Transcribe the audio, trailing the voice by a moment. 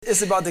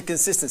it's about the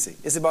consistency.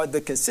 It's about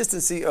the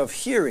consistency of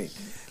hearing.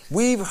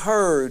 We've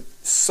heard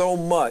so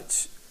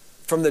much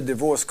from the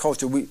divorce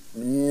culture.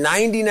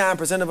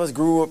 99% of us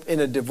grew up in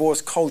a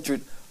divorce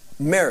cultured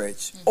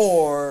marriage,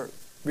 or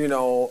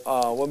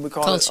what we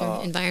call culture,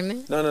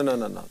 environment.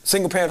 No.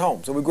 Single parent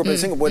home. So we grew up in a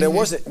single where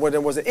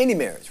there wasn't any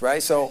marriage,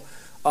 right? So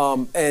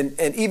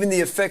and even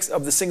the effects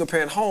of the single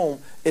parent home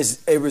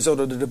is a result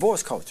of the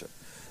divorce culture.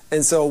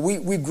 And so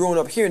we've grown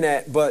up hearing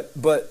that, but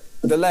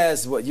the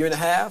last year and a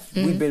half,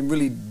 we've been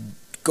really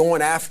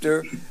going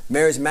after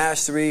marriage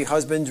mastery,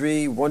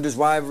 husbandry, wondrous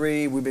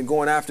wifery. We've been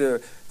going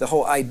after the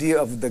whole idea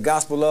of the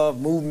gospel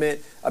love movement.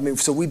 I mean,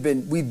 so we've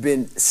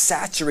been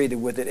saturated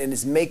with it, and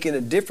it's making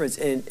a difference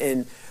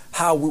in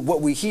how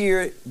what we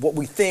hear, what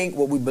we think,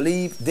 what we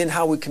believe, then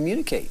how we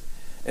communicate.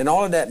 And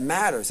all of that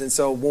matters. And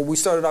so when we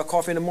started our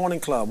Coffee in the Morning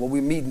Club, where we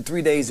meet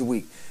 3 days a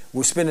week,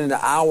 we're spending an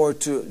hour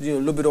to a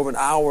little bit over an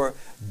hour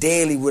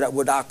daily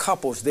with our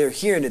couples. They're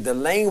hearing it. The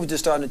language is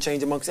starting to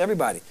change amongst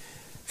everybody.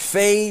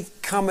 Faith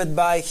cometh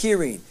by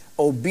hearing.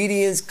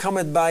 Obedience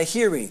cometh by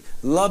hearing.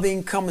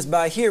 Loving comes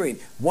by hearing.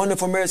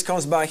 Wonderful marriage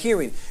comes by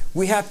hearing.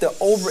 We have to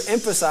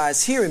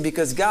overemphasize hearing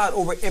because God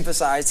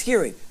overemphasized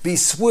hearing. Be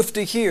swift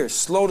to hear,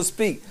 slow to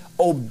speak.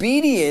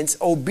 Obedience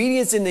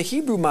in the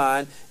Hebrew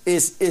mind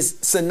is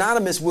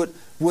synonymous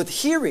with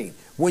hearing.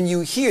 When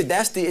you hear,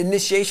 that's the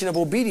initiation of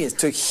obedience.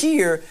 To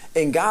hear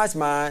in God's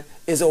mind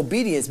is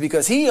obedience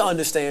because He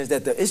understands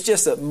that it's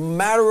just a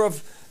matter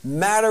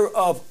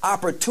of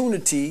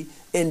opportunity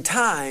in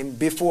time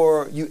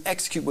before you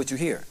execute what you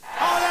hear.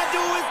 All I do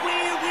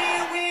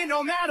is win,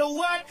 no matter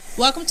what.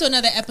 Welcome to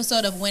another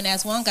episode of Win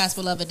As One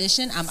Gospel Love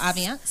Edition. I'm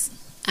Aviance.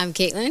 I'm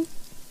Caitlin.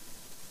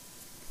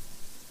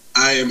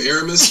 I am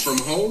Aramis from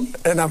home.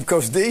 And I'm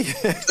Coach D.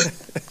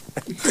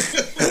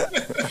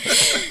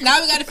 Now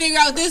we got to figure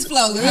out this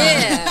flow.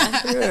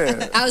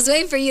 Yeah. I was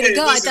waiting for you to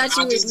go. Listen, I thought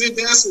you I just did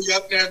that, so you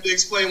have to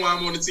explain why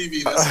I'm on the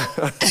TV. That's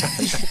all.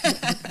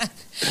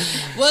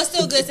 Well, it's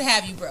still good to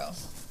have you, bro.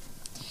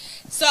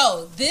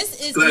 So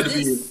this is Glad to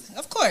be here.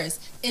 Of course.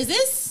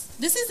 This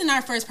isn't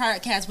our first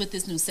podcast with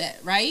this new set,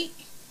 right?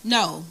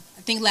 No.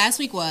 I think last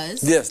week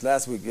was. Yes,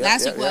 last week. Yeah,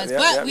 last week was,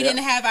 but we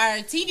didn't have our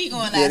TV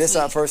going last week. Yeah, this is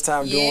our first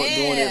time doing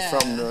it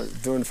from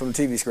the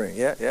TV screen.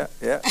 Yeah.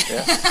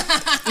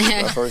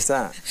 Our first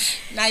time.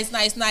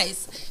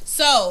 Nice.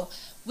 So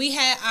we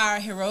had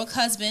our Heroic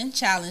Husband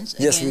Challenge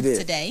again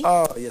today.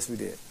 Oh, yes, we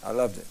did. I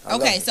loved it.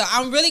 So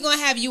I'm really going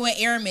to have you and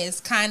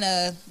Aramis kind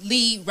of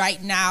lead right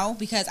now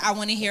because I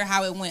want to hear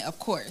how it went, of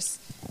course.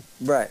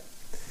 Right.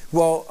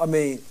 Well, I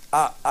mean,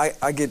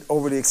 I get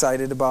overly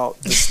excited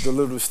about the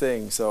littlest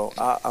thing. So,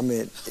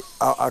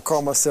 I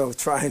call myself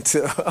trying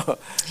to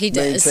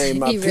maintain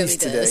my peace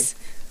today.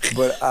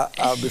 But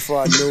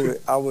before I knew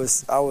it, I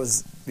was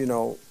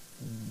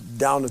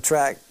down the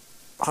track,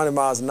 100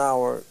 miles an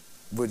hour,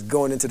 with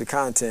going into the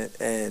content,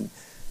 and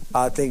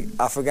I think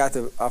I forgot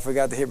to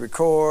hit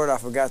record. I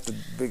forgot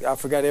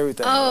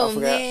everything. Oh, I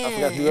forgot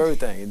to do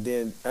everything, and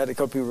then I had a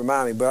couple people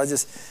remind me. But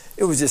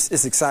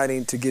it's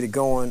exciting to get it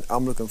going.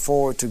 I'm looking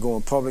forward to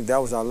going public. That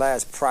was our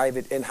last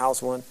private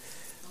in-house one.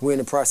 We're in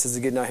the process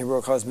of getting our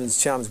Heroic Husbands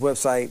Challenge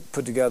website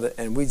put together,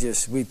 and we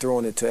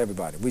throwing it to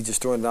everybody. We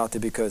just throwing it out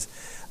there because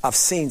I've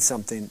seen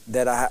something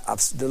that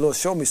the Lord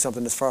showed me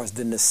something as far as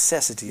the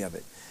necessity of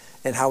it,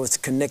 and how it's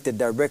connected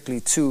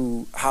directly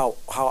to how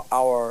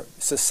our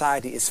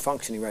society is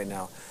functioning right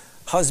now.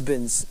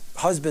 Husbands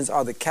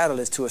are the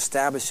catalyst to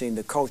establishing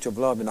the culture of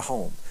love in the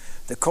home.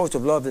 The culture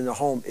of love in the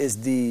home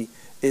is the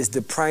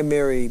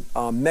primary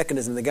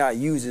mechanism that God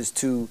uses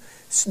to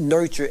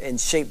nurture and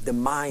shape the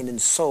mind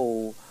and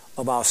soul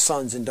of our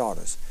sons and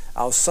daughters.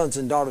 Our sons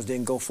and daughters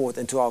then go forth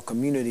into our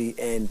community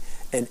and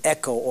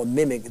echo or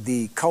mimic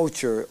the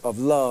culture of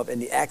love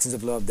and the actions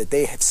of love that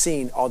they have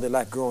seen all their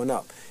life growing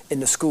up in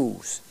the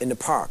schools, in the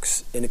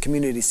parks, in the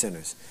community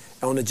centers,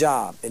 on the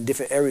job, in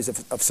different areas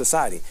of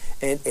society.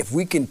 And if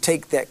we can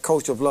take that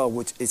culture of love,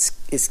 which is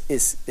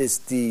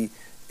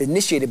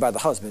initiated by the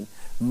husband,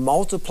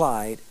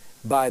 multiplied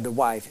by the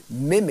wife,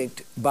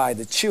 mimicked by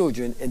the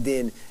children, and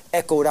then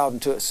echoed out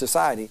into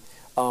society,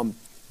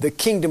 the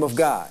kingdom of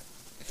God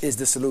is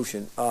the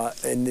solution.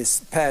 In this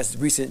past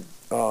recent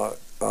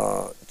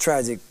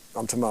tragic,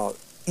 I'm talking about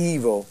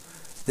evil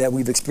that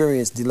we've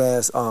experienced the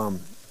last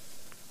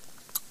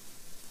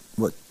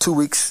 2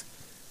 weeks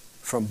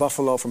from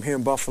here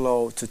in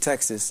Buffalo to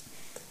Texas,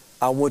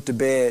 I went to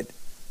bed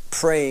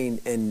praying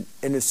and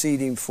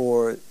interceding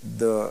for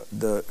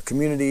the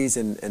communities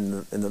and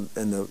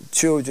the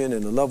children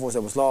and the loved ones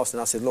that was lost.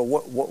 And I said,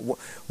 Lord,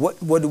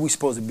 what are we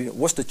supposed to be?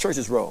 What's the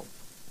church's role?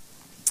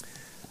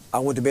 I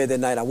went to bed that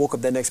night. I woke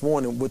up that next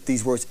morning with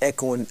these words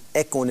echoing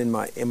in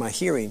my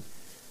hearing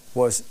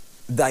was,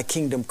 Thy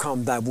kingdom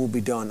come, Thy will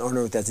be done on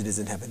earth as it is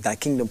in heaven. Thy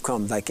kingdom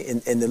come,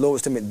 and the Lord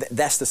was telling me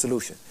that's the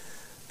solution.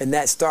 And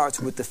that starts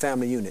with the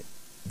family unit.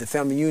 The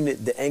family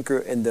unit, the anchor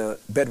and the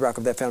bedrock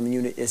of that family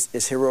unit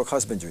is heroic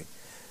husbandry.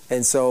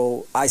 And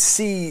so I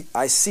see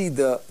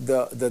the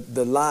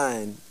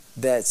line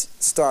that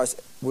starts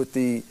with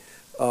the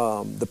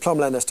the plumb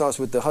line that starts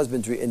with the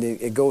husbandry, and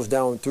it goes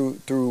down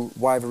through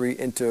wifery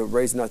into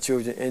raising our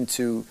children,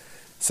 into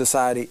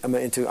society.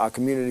 Into our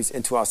communities,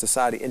 into our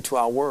society, into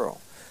our world.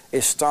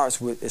 It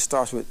starts with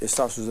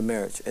a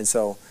marriage, and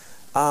so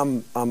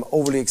I'm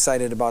overly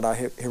excited about our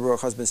Heroic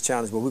Husbands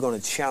Challenge. But we're going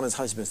to challenge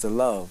husbands to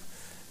love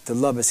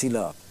as He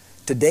loved.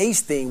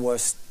 Today's theme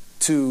was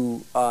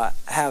to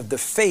have the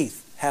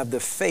faith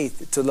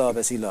to love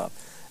as He loved.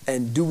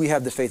 And do we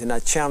have the faith? And I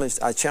challenged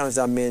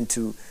our men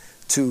to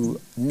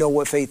know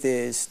what faith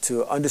is,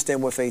 to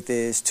understand what faith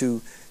is,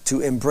 to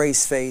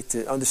embrace faith,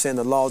 to understand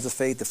the laws of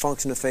faith, the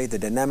function of faith, the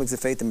dynamics of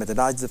faith, the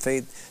methodologies of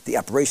faith, the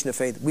operation of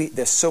faith.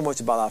 There's so much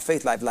about our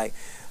faith life. Like,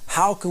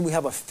 how can we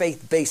have a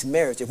faith-based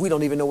marriage if we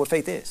don't even know what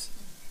faith is,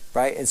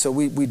 right? And so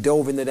we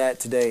dove into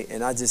that today,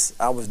 and I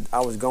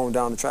was going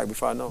down the track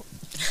before I know.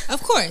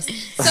 Of course.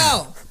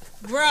 So,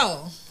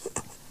 bro,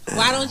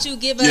 why don't you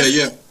give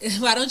us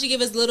Why don't you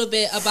give us a little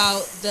bit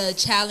about the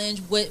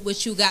challenge,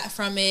 what you got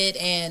from it,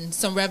 and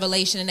some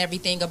revelation and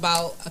everything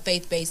about a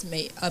faith-based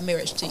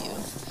marriage to you?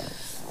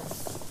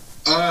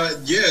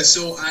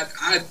 So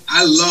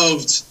I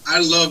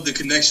loved the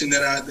connection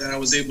that I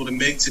was able to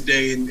make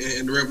today, and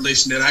the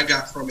revelation that I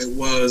got from it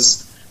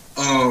was,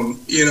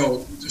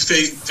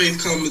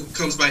 faith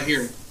comes by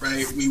hearing,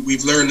 right?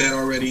 We've learned that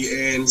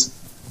already, and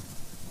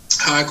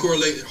how I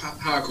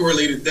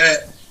correlated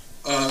that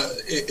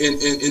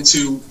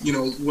into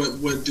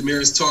what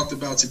Damaris talked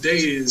about today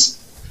is,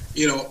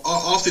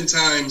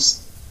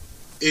 oftentimes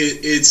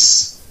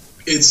it's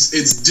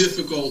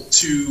difficult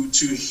to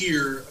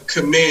hear a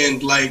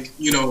command like,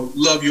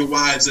 love your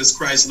wives as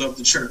Christ loved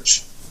the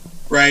church,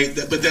 right?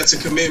 But that's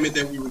a commandment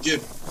that we were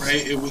given,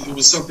 right? It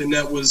was something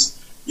that was,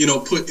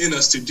 put in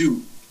us to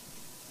do.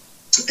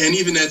 And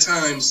even at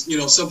times,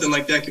 something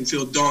like that can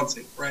feel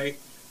daunting, right?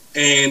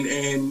 And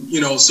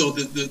so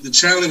the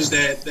challenge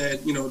that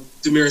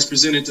Damaris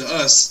presented to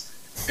us,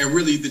 and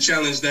really the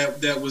challenge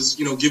that was,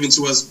 given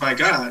to us by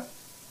God,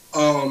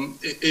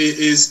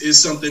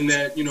 is something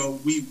that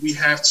we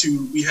have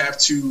to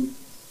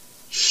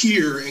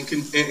hear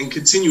and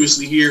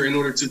continuously hear in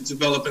order to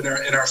develop in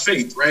our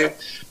faith, right?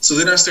 So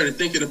then I started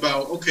thinking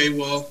about, okay,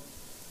 well,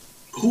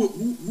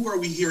 who are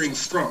we hearing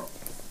from?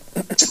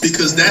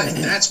 Because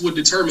that's what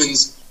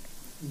determines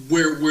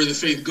where the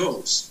faith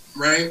goes,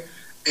 right?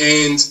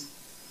 And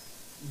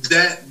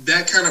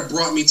that kind of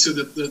brought me to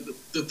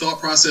the thought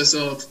process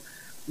of,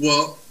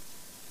 well,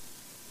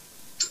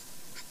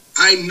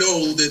 I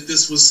know that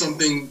this was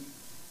something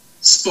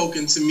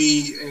spoken to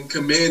me and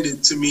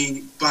commanded to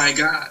me by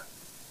God,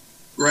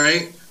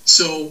 right?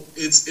 So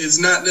it's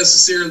not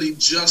necessarily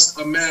just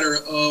a matter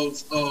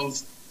of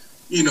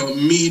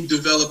me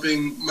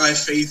developing my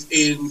faith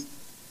in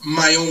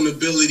my own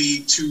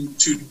ability to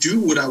do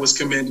what I was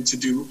commanded to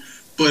do,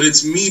 but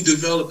it's me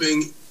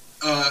developing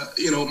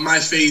my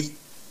faith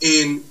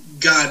in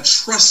God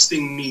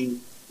trusting me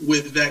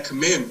with that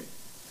commandment.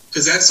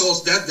 Because that's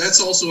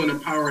also an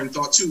empowering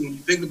thought too. When you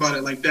think about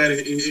it like that,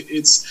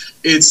 it's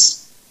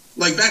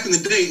like back in the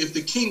day, if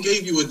the king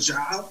gave you a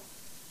job,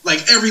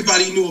 like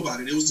everybody knew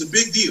about it. It was a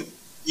big deal.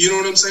 You know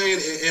what I'm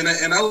saying?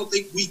 And I don't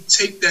think we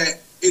take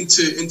that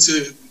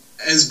into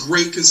as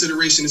great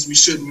consideration as we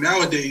should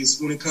nowadays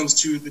when it comes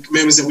to the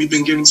commandments that we've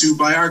been given to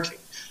by our king.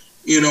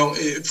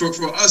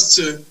 For us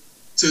to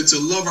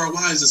love our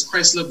wives as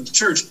Christ loved the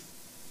church,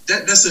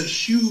 that's a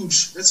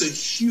huge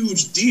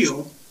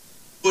deal.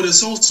 But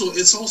it's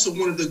also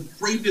one of the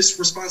greatest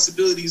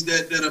responsibilities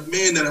that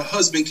a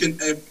husband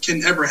can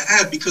ever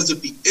have, because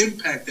of the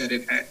impact that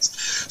it has.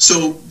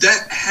 So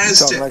that has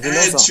to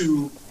add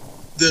to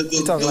the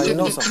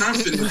level of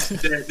confidence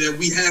that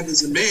we have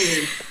as a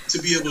man to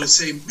be able to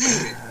say,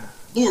 man,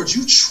 Lord,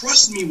 you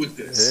trust me with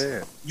this.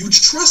 Yeah. You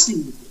trust me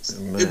with this.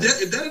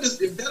 If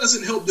that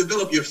doesn't help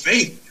develop your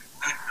faith,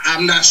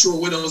 I'm not sure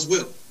what else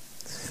will.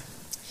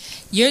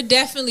 You're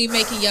definitely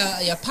making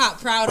your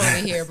pop proud over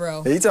here,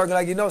 bro. He talking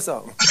like you know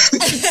something.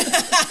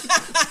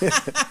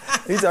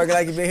 He talking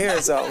like you been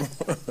hearing something.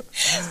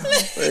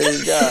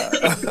 Praise God.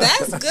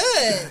 That's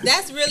good.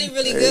 That's really,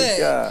 really good.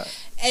 God.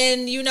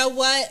 And you know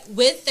what?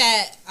 With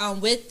that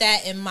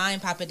in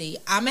mind, Papa D,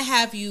 I'm gonna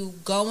have you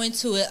go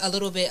into it a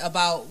little bit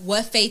about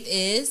what faith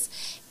is.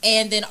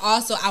 And then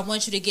also, I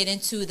want you to get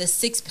into the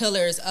 6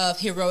 pillars of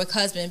Heroic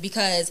Husband,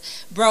 because,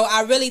 bro,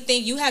 I really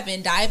think you have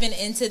been diving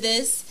into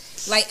this.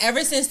 Like,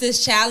 ever since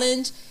this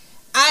challenge,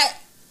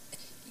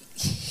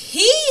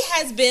 he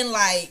has been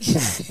like...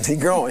 He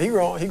growing.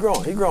 No, he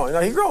growing.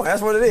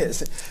 That's what it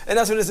is. And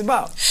that's what it's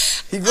about.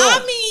 He growing.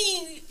 I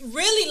mean,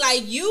 really,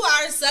 like, you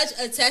are such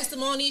a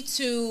testimony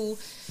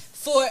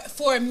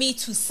for me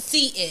to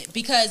see it,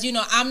 because,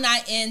 I'm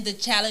not in the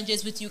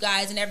challenges with you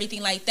guys and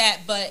everything like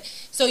that. But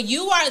so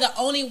you are the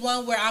only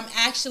one where I'm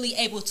actually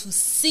able to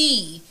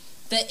see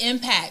the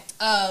impact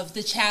of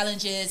the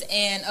challenges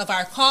and of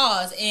our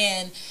cause.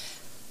 And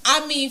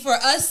I mean, for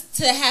us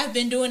to have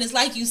been doing this,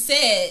 like you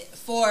said,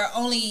 for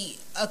only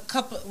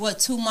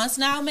 2 months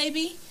now,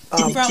 maybe?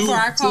 for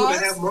our cause.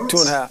 2.5 months.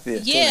 2.5, yeah.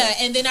 Yeah,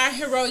 and then our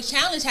heroic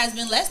challenge has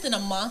been less than a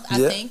month, I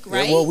think,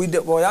 right? Yeah, well, we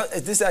did. Well,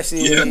 this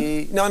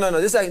actually no.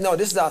 This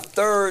is our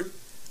third.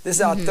 This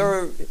is our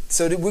third.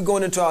 So we're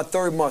going into our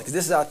third month.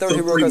 This is our third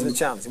heroic husband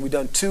challenge, and we've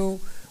done 2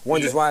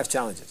 Wondrous Wives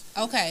challenges.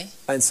 Okay.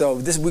 And so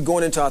we're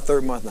going into our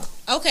third month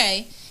now.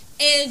 Okay,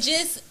 and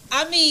just.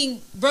 I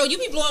mean, bro, you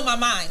be blowing my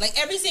mind.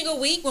 Like, every single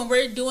week when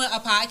we're doing a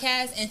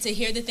podcast and to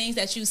hear the things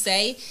that you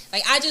say,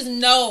 like, I just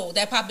know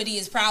that Papa D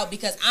is proud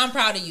because I'm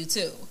proud of you,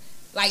 too.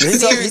 Like, He's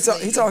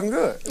talking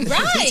good.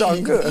 Right. He's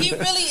talking good. He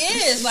really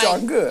is. He's like,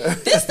 talking good.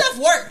 This stuff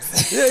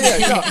works.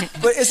 Yeah.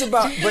 But it's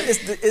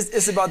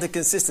about the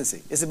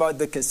consistency. It's about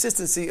the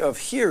consistency of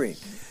hearing.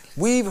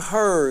 We've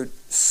heard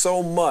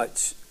so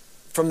much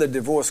from the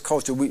divorce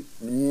culture.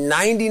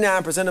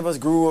 99% of us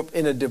grew up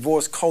in a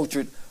divorce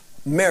cultured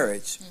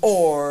marriage,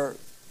 or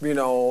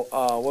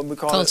what we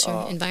call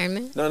culture,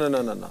 environment.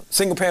 No.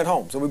 Single parent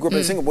home. So we grew up in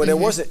a single where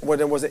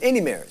there wasn't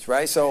any marriage,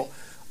 right? So,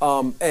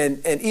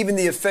 and even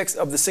the effects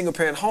of the single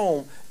parent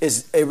home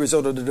is a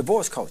result of the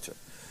divorce culture,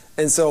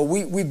 and so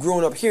we've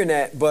grown up hearing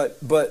that. But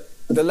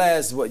the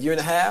last year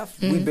and a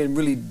half, we've been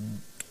really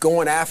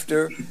going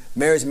after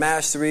marriage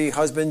mastery,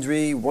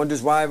 husbandry,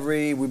 wondrous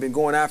wifery. We've been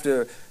going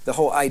after the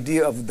whole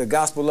idea of the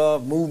gospel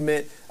love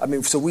movement. I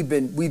mean, so we've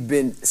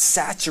been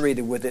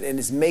saturated with it, and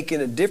it's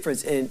making a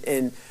difference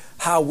in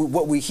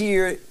what we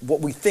hear, what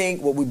we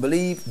think, what we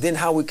believe, then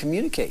how we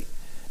communicate,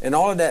 and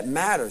all of that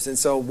matters. And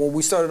so when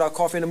we started our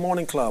Coffee in the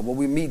Morning Club, where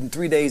we meet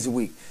 3 days a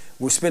week,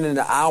 we're spending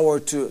an hour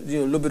to a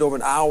little bit over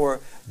an hour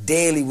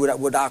daily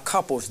with our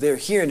couples. They're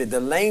hearing it. The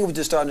language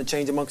is starting to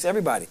change amongst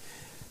everybody.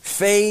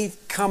 Faith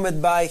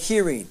cometh by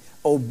hearing.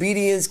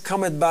 Obedience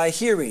cometh by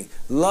hearing.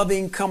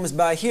 Loving comes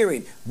by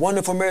hearing.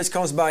 Wonderful marriage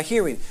comes by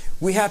hearing.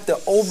 We have to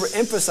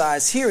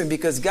overemphasize hearing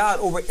because God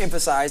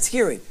overemphasized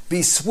hearing.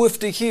 Be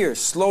swift to hear,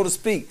 slow to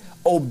speak.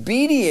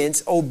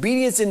 Obedience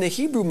in the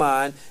Hebrew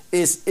mind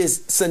is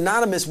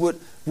synonymous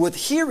with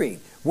hearing.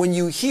 When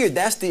you hear,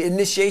 that's the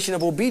initiation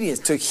of obedience.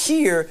 To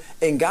hear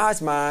in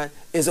God's mind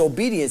is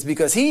obedience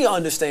because He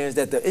understands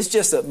that it's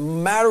just a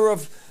matter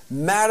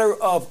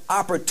of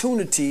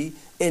opportunity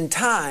in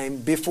time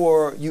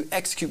before you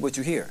execute what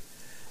you hear.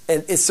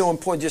 And it's so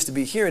important just to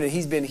be hearing it.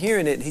 He's been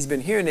hearing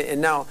it,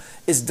 and now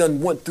it's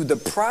went through the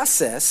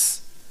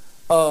process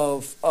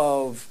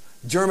of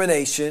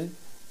germination,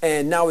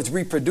 and now it's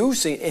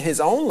reproducing in His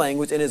own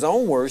language, in His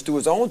own words, through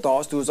His own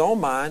thoughts, through His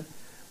own mind,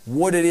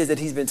 what it is that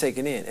He's been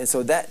taking in. And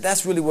so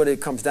that's really what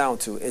it comes down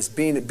to, is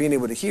being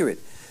able to hear it.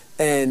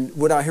 And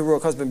with our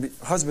heroic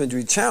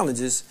husbandry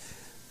challenges,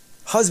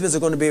 husbands are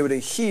going to be able to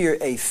hear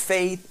a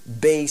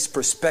faith-based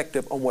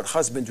perspective on what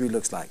husbandry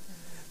looks like.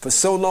 For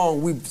so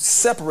long, we've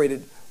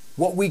separated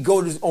what we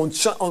go to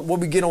what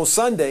we get on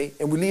Sunday,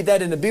 and we leave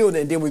that in the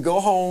building, and then we go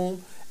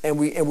home, and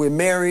we're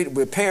married,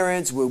 we're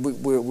parents,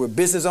 we're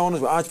business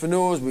owners, we're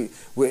entrepreneurs,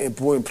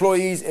 we're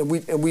employees, and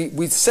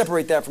we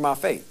separate that from our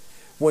faith.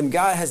 When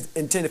God has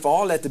intended for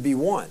all that to be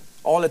one,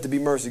 all that to be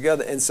merged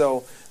together, and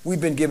so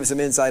we've been given some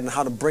insight on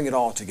how to bring it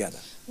all together.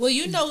 Well,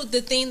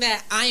 the thing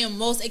that I am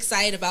most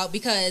excited about,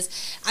 because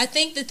I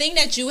think the thing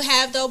that you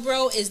have, though,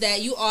 bro, is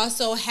that you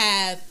also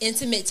have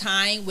intimate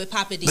time with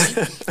Papa D,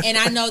 and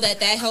I know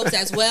that helps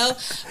as well.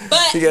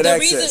 But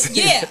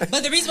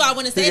the reason why I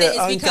want to say that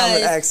is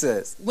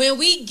because when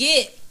we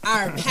get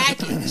our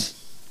package,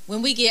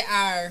 when we get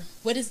our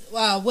what is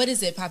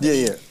it, Papa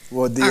D? Yeah.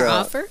 Well, our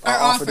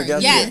offer,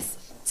 together, yes.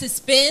 To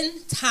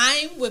spend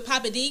time with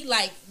Papa D,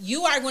 like,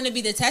 you are going to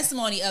be the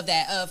testimony of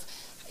that, of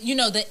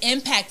the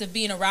impact of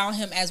being around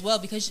him as well,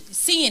 because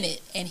seeing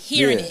it and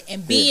hearing it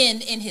and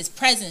being in his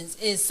presence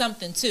is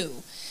something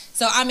too.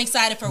 So I'm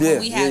excited for when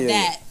we have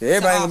that. Yeah,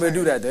 everybody gonna be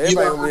do that.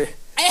 Everybody gonna be.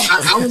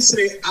 I would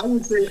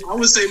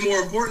say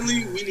more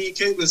importantly, we need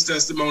Caitlin's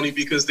testimony,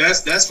 because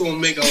that's going to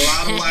make a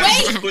lot of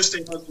lives push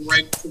their husband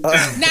right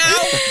down. Now,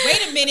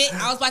 wait a minute.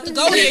 I was about to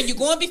go here. You're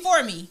going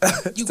before me.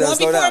 You're going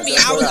before me.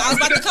 I was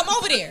about to come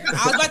over there.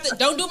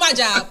 Don't do my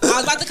job. I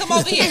was about to come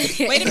over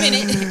here. Wait a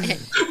minute.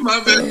 My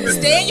bad.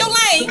 Stay in your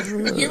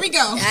lane. Here we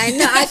go. I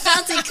know. I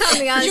felt it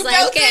coming. I was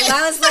like, okay, if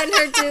I was letting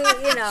her do,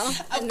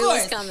 of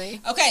course. It was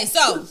coming. Okay,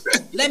 so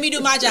let me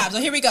do my job. So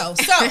here we go.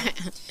 So,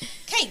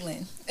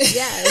 Caitlin.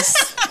 Yes.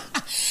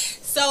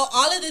 So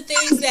all of the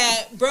things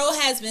that bro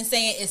has been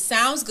saying, it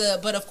sounds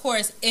good, but of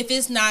course, if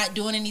it's not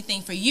doing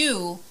anything for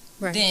you,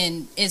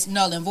 then it's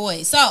null and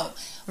void. So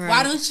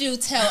why don't you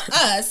tell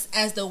us,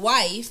 as the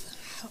wife,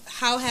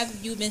 how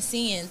have you been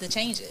seeing the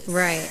changes?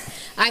 Right.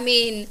 I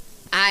mean,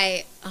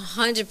 I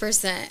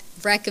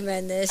 100%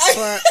 recommend this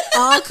for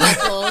all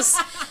couples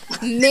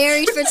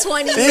married for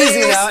 20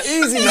 years.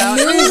 Easy now.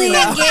 Newly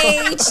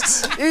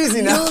engaged.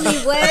 Easy now.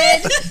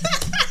 Newlywed.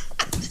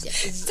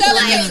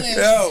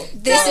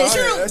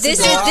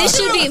 This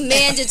should be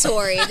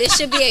mandatory. This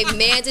should be a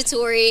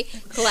mandatory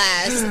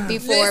class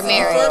before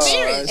marriage.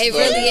 It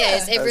really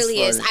is. It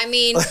really is. I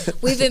mean,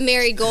 we've been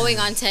married going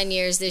on 10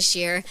 years this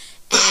year.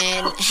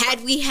 And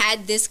had we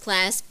had this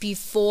class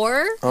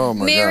before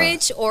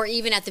marriage, or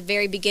even at the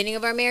very beginning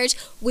of our marriage,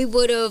 we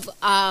would have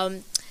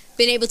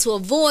been able to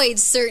avoid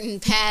certain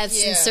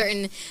paths and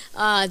certain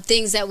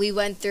things that we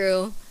went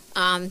through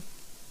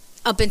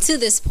up until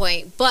this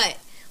point. But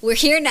we're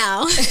here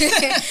now,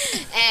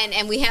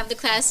 and we have the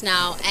class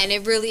now, and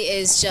it really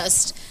is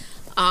just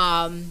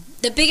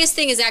the biggest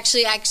thing is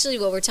actually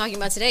what we're talking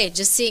about today,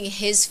 just seeing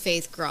his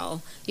faith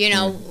grow. You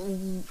know,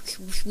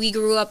 we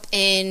grew up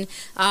in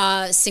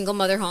single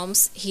mother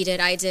homes. He did,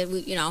 I did,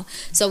 you know,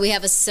 so we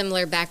have a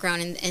similar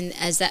background in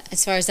as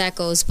far as that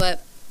goes.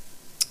 But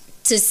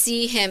to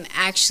see him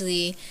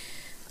actually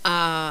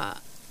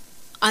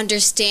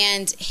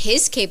understand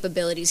his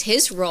capabilities,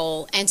 his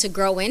role, and to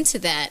grow into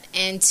that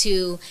and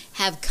to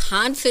have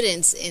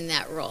confidence in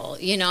that role,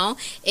 you know,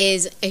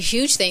 is a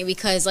huge thing,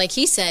 because like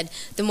he said,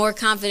 the more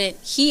confident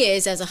he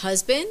is as a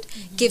husband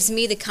gives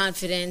me the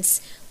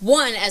confidence,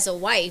 one, as a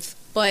wife,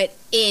 but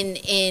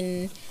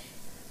in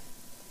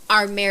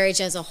our marriage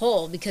as a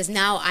whole, because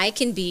now I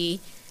can be,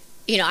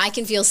 you know, I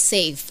can feel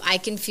safe, I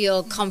can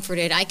feel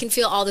comforted, I can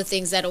feel all the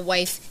things that a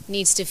wife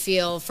needs to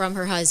feel from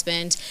her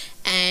husband,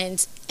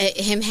 and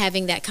him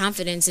having that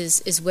confidence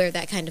is where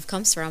that kind of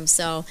comes from.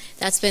 So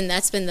that's been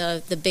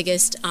the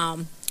biggest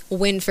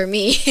win for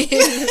me.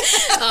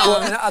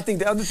 Well, and I think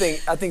the other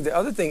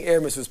thing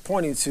Aramis was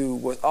pointing to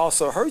was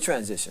also her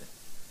transition.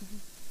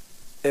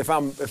 If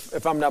I'm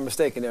not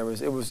mistaken,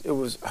 Aramis, it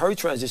was her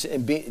transition,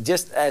 and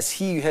just as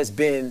he has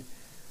been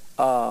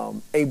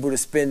able to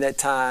spend that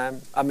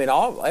time. I mean,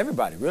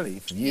 everybody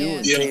really, you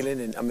and Caitlin,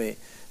 and I mean,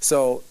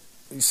 so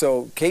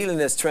Caitlin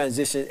has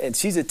transitioned, and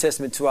she's a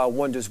testament to our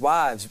Wondrous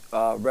Wives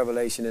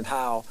revelation, and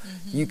how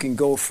you can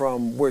go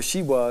from where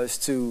she was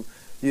to,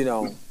 you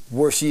know,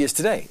 where she is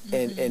today,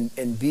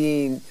 and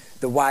being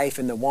the wife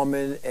and the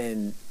woman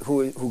and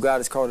who God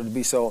has called her to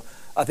be. So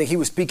I think he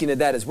was speaking to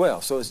that as well.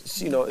 So it's,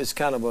 you know, it's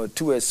kind of a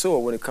two-edged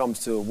sword when it comes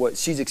to what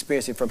she's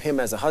experiencing from him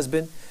as a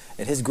husband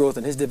and his growth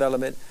and his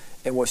development,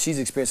 and what she's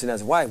experiencing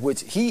as a wife,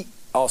 which he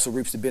also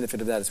reaps the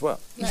benefit of that as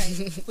well.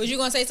 Right. Was you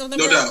gonna say something?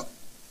 No doubt.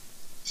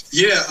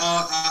 Yeah,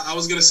 I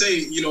was gonna say,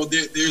 you know,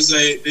 there's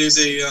a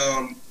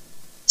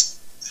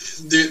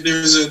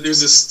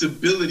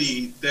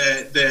stability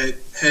that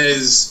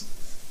has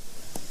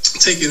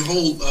taken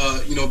hold,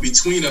 you know,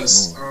 between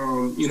us,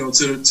 you know,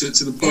 to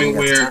the point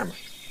where,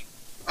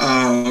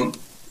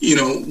 you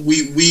know,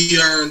 we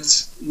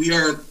aren't.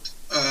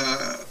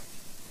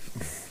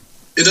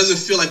 It doesn't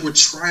feel like we're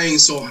trying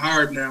so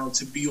hard now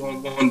to be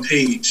on one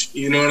page.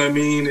 You know what I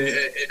mean?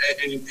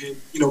 And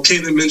you know,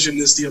 Caitlin mentioned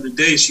this the other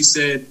day. She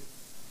said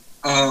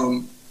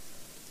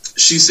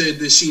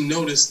that she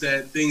noticed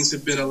that things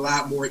have been a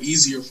lot more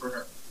easier for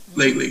her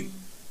lately.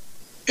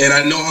 And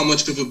I know how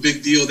much of a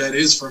big deal that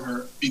is for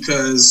her,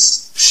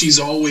 because she's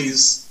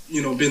always,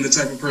 you know, been the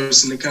type of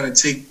person to kind of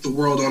take the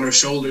world on her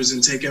shoulders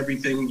and take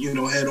everything, you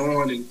know, head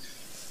on.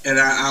 And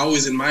I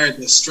always admired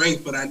that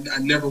strength, but I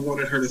never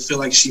wanted her to feel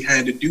like she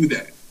had to do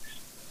that.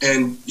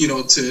 And, you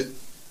know, to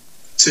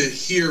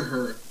hear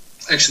her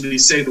actually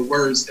say the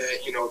words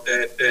that, you know,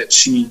 that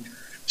she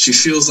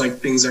feels like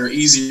things are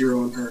easier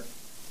on her,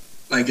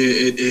 like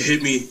it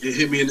hit me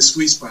in the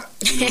sweet spot.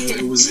 You know,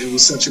 it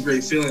was such a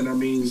great feeling. I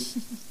mean,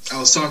 I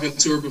was talking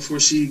to her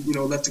before she, you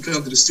know, left to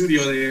come to the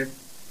studio there,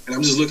 and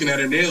I'm just looking at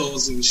her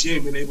nails, and she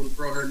ain't been able to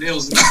grow her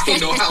nails in I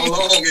don't know how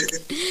long.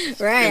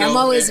 Right, you know, I'm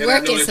always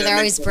working, so they're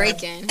always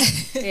breaking.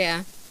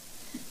 Yeah.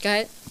 Go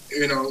ahead.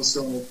 You know,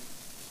 so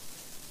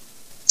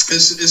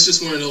it's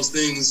just one of those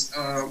things,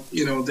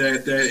 you know,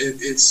 that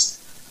it's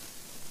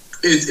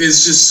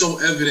just so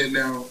evident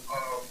now,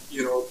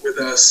 you know, with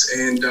us,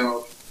 and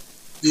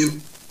you know,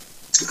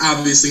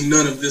 obviously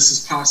none of this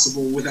is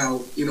possible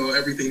without, you know,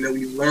 everything that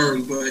we've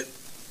learned, but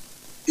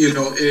you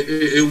know,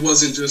 it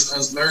wasn't just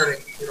us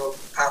learning, you know,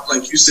 Pop,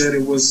 like you said,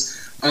 it was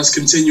us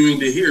continuing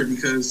to hear,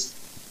 because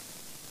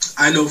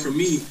I know for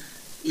me,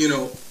 you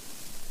know,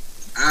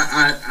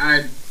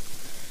 I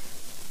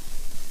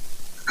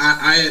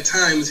at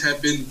times have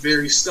been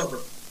very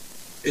stubborn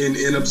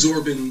in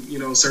absorbing, you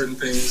know, certain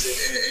things,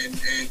 and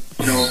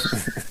you know,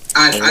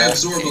 I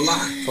absorb a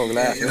lot,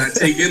 and I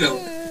take in them,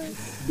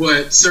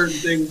 but certain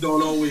things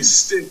don't always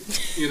stick,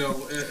 you know,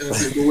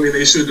 the way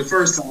they should the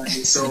first time,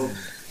 and so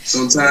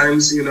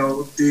sometimes, you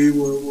know, D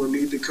will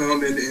need to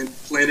come and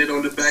plant it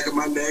on the back of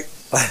my neck,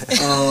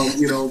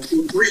 you know,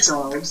 3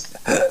 times.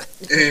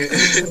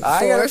 And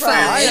 4 or 5. I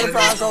ain't got a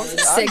problem, Coach.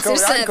 6 or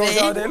 7. I can coach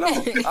all day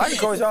long. I can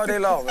coach all day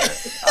long, man.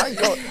 I can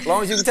coach. As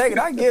long as you can take it,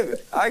 I can give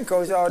it. I can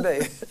coach all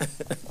day.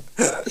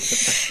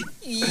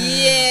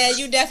 Yeah,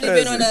 you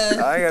definitely been on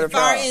the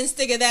far end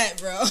stick of that,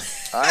 bro.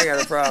 I ain't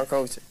got a problem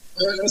coaching.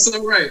 That's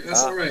all right.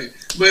 That's all right.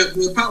 But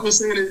Pop was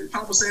saying it.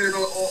 Pop was saying it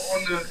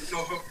on the, you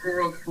know,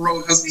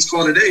 Heroic Husbands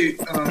call today.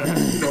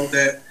 You know,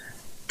 that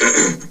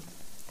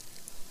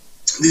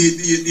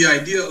the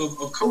idea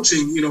of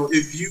coaching. You know,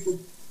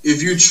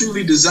 if you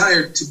truly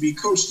desire to be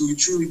coached and you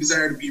truly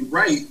desire to be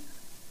right,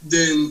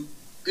 then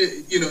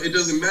you know, it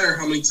doesn't matter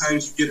how many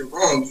times you get it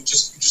wrong. You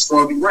just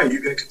want to be right.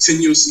 You're going to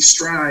continuously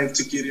strive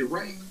to get it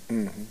right.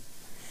 Mm-hmm.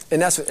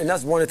 And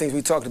that's one of the things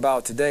we talked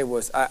about today.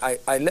 Was I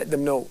let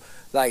them know,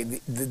 like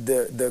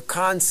the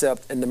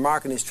concept and the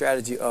marketing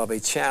strategy of a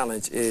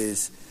challenge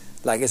is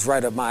Like it's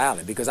right up my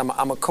alley because I'm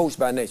a coach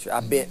by nature.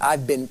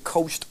 I've been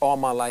coached all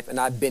my life, and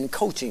I've been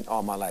coaching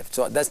all my life.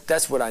 So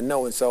that's what I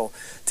know. And so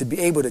to be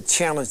able to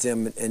challenge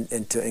them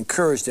and to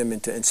encourage them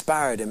and to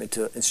inspire them and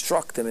to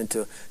instruct them and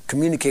to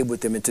communicate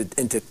with them and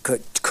to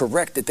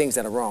correct the things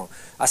that are wrong.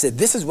 I said,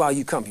 this is why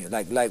you come here.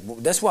 Like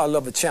that's why I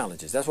love the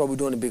challenges. That's why we're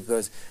doing it,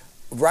 because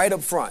right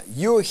up front,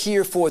 you're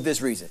here for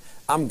this reason.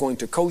 I'm going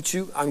to coach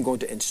you. I'm going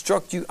to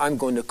instruct you. I'm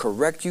going to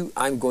correct you.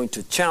 I'm going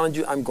to challenge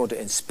you. I'm going to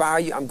inspire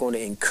you. I'm going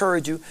to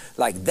encourage you.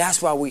 Like, that's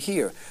why we're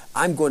here.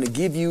 I'm going to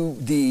give you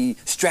the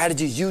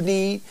strategies you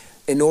need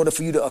in order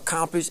for you to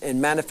accomplish and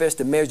manifest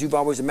the marriage you've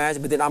always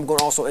imagined. But then I'm going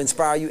to also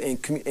inspire you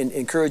and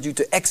encourage you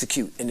to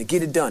execute and to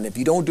get it done. If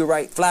you don't do it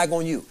right, flag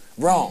on you.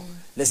 Wrong.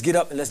 Let's get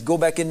up and let's go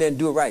back in there and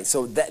do it right.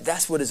 So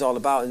that's what it's all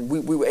about. And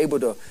we were able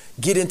to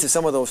get into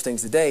some of those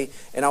things today.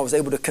 And I was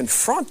able to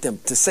confront them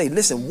to say,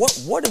 listen,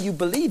 what are you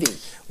believing?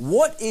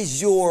 What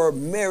is your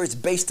marriage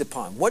based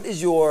upon? What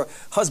is your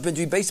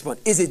husbandry based upon?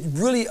 Is it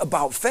really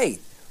about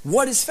faith?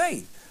 What is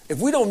faith? If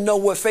we don't know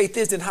what faith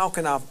is, then how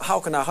can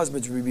our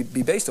husbandry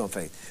be based on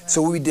faith? Right.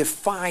 So we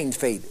define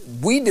faith.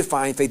 We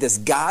define faith as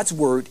God's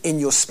word in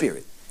your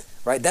spirit.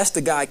 Right? That's the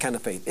God kind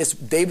of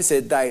faith. David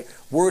said, thy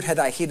word had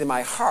I hid in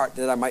my heart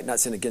that I might not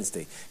sin against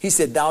thee. He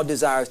said, thou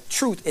desirest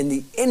truth in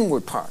the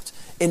inward parts.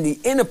 In the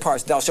inner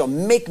parts, thou shalt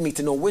make me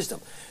to know wisdom.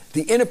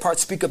 The inner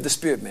parts speak of the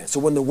spirit man. So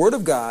when the word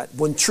of God,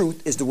 when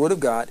truth is the word of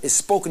God, is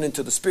spoken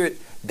into the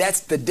spirit, that's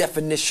the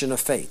definition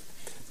of faith.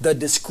 The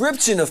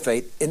description of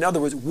faith, in other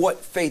words, what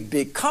faith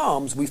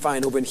becomes, we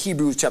find over in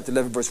Hebrews chapter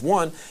 11, verse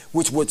 1,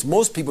 which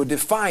most people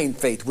define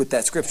faith with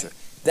that scripture.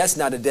 That's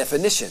not a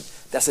definition.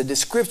 That's a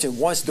description.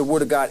 Once the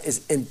word of God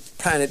is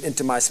implanted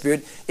into my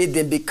spirit, it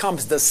then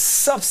becomes the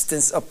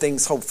substance of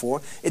things hoped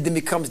for. It then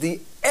becomes the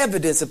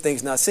evidence of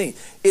things not seen.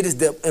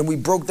 And we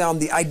broke down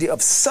the idea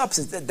of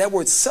substance. That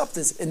word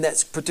substance in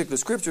that particular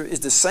scripture is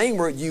the same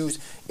word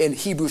used in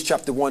Hebrews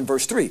chapter 1,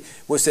 verse 3,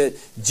 where it said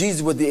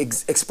Jesus was the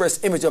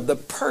express image of the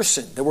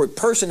person. The word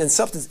person and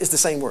substance is the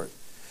same word.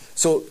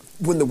 So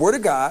when the word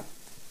of God,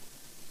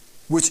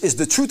 which is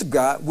the truth of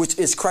God, which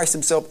is Christ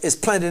himself, is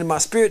planted in my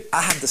spirit,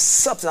 I have the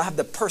substance, I have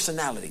the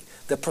personality,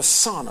 the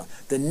persona,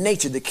 the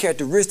nature, the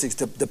characteristics,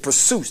 the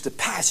pursuits, the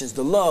passions,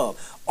 the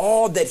love,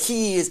 all that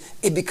he is,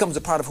 it becomes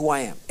a part of who I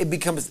am. It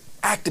becomes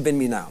active in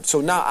me now.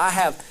 So now I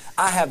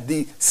have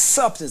the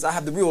substance, I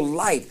have the real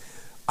light.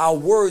 Our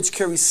words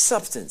carry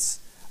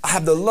substance. I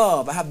have the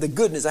love, I have the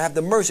goodness, I have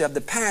the mercy, I have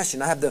the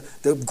passion, I have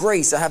the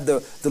grace, I have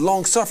the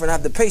long suffering, I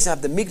have the patience, I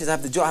have the meekness, I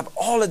have the joy, I have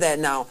all of that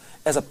now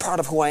as a part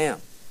of who I am.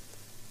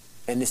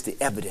 And it's the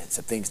evidence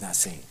of things not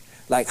seen.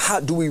 Like, how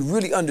do we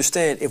really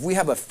understand if we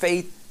have a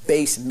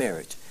faith-based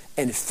marriage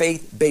and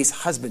faith-based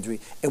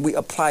husbandry and we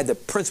apply the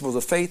principles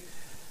of faith,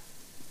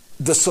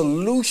 the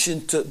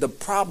solution to the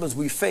problems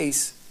we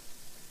face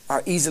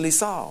are easily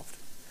solved.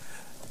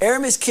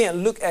 Aramis can't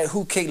look at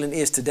who Caitlin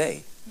is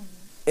today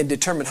and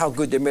determine how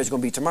good their marriage is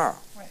going to be tomorrow.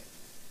 Right.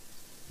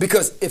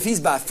 Because if he's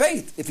by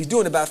faith, if he's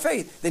doing it by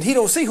faith, then he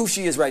don't see who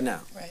she is right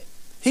now. Right.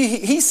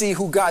 He see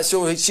who God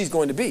showed she's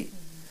going to be.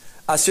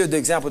 I shared the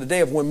example today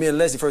of when me and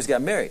Leslie first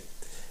got married.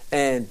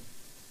 And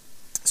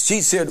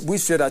we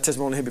shared our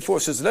testimony here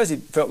before. Sister Leslie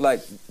felt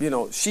like,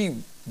 she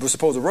was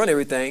supposed to run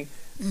everything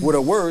with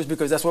her words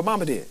because that's what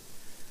Mama did.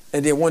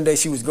 And then one day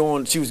she was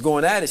going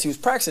at it. She was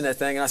practicing that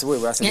thing. And I said, wait.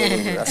 She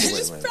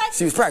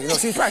was practicing. No,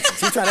 she was practicing.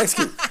 She was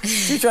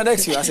trying to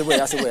execute. I said, wait.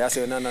 I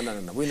said,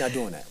 no. We're not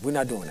doing that. We're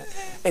not doing that.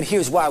 And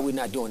here's why we're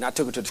not doing it. I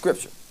took her to the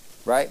scripture,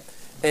 right?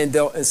 And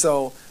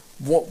so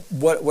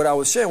what I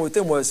was sharing with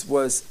them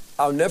was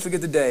I'll never forget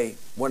the day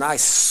when I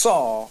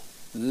saw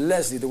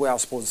Leslie the way I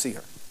was supposed to see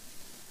her.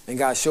 And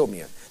God showed me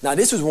her. Now,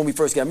 this was when we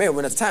first got married,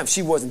 when at the time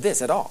she wasn't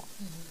this at all.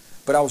 Mm-hmm.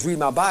 But I was reading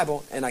my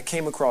Bible and I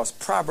came across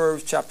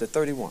Proverbs chapter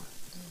 31.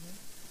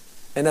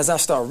 Mm-hmm. And as I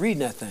started reading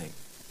that thing,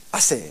 I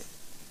said,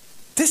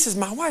 this is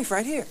my wife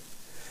right here.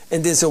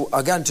 And then so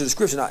I got into the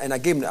scripture and I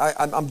gave him,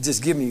 I'm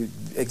just giving you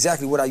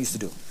exactly what I used to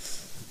do.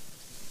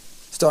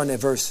 Starting at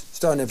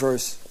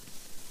verse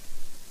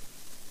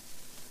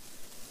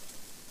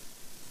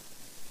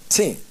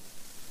 10.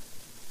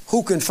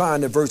 Who can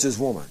find a virtuous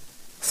woman?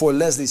 For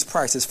Leslie's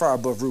price is far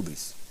above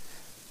rubies.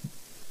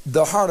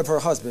 The heart of her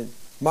husband,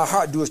 my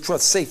heart doeth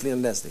trust safely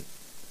in Leslie,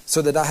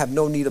 so that I have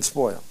no need of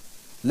spoil.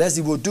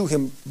 Leslie will do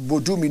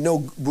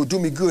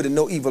me good and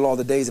no evil all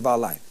the days of our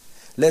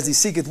life. Leslie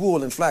seeketh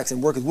wool and flax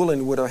and worketh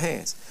willingly with her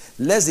hands.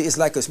 Leslie is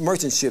like a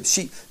merchant ship.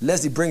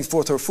 Leslie brings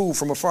forth her food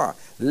from afar.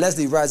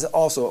 Leslie rises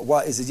also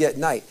while it is yet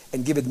night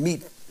and giveth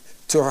meat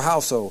to her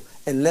household,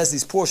 and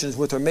Leslie's portion is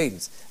with her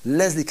maidens.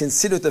 Leslie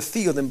considereth the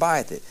field and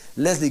buyeth it.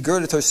 Leslie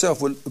girdeth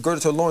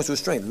her loins with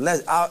strength.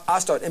 I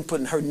start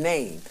inputting her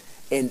name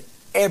in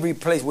every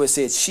place where it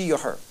says she or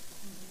her.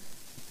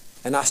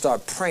 And I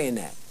start praying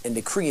that and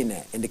decreeing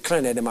that and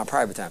declaring that in my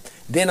private time.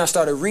 Then I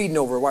started reading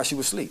over her while she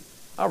was asleep.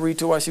 I'll read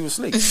to her while she was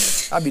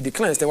asleep. I'll be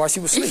declaring that while she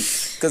was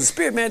asleep. Because the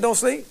spirit man don't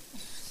sleep.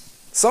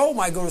 Soul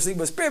might go to sleep,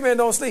 but spirit man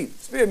don't sleep.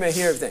 Spirit man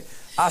hear everything.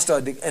 I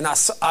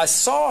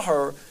saw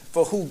her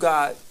for who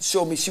God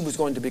showed me she was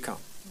going to become.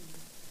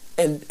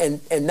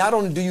 and not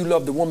only do you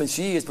love the woman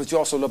she is, but you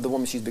also love the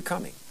woman she's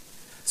becoming.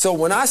 So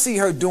when I see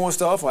her doing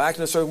stuff or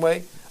acting a certain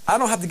way, I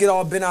don't have to get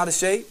all bent out of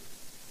shape.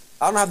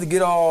 I don't have to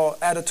get all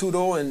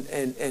attitudinal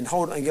and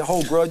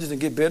hold grudges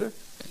and get bitter.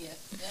 Yeah.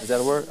 Is that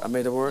a word? I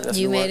made a word. That's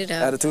you the made word? It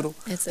up. Attitudinal.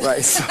 It's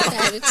right. So,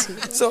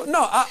 attitudinal. So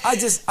no, I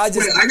just. Wait,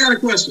 I got a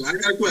question. Yeah. I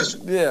got a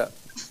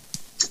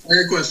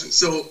question.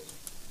 So,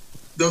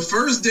 the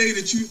first day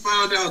that you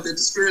found out that the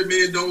spirit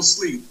man don't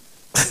sleep,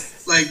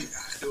 like,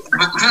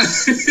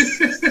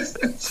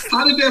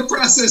 how did that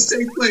process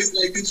take place?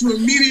 Like, did you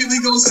immediately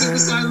go sit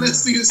beside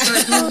Leslie and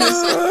start doing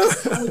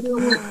this? How did that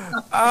work?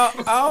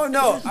 I don't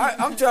know.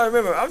 I'm trying to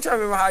remember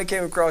how I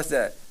came across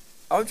that.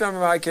 I'm trying to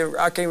remember how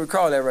I can't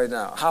recall that right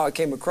now. How I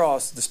came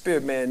across the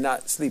spirit man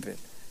not sleeping.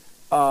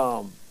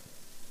 I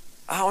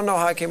don't know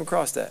how I came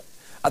across that.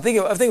 I think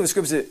it was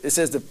scripture. It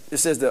says the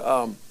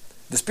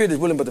spirit is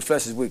willing, but the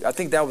flesh is weak. I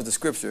think that was the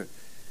scripture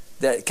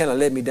that kind of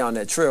led me down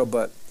that trail.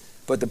 But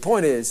the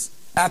point is,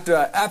 after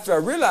I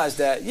realized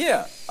that,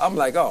 yeah, I'm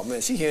like, oh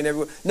man, she hearing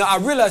everyone. No, I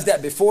realized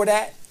that before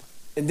that,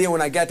 and then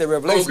when I got that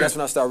revelation, that's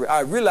when I started. I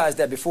realized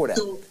that before that.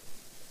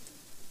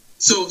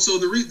 So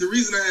the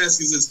reason I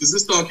ask is this, because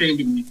this thought came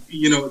to me.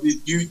 You know,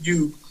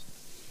 you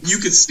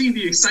could see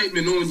the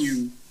excitement on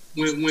you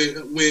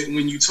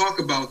when you talk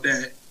about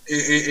that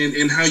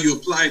and how you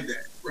applied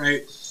that,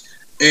 right?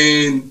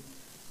 And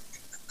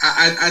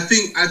I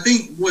think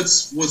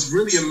what's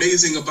really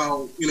amazing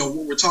about, you know,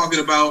 what we're talking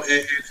about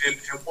and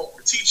what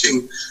we're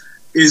teaching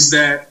is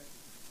that,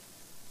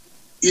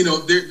 you know,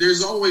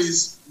 there's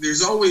always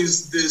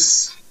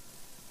this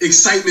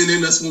excitement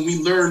in us when we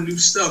learn new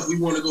stuff. We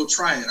want to go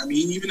try it. I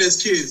mean, even as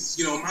kids,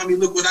 you know, mommy,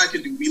 look what I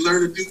can do. We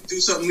learn to do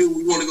something new.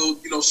 We want to go,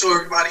 you know, show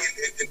everybody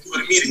and do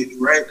it immediately,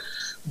 right?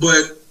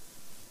 But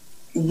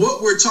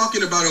what we're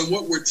talking about and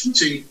what we're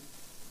teaching,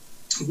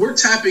 we're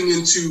tapping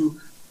into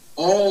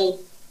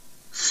all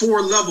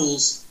 4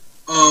 levels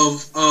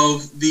of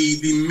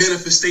the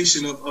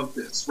manifestation of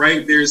this,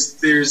 right? There's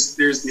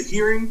the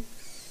hearing,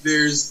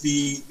 there's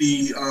the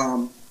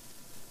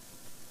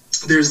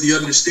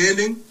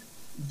understanding,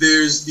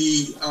 there's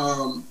the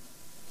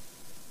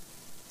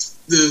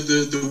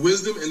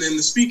wisdom, and then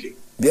the speaking.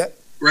 Yep.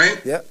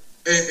 Right. Yep.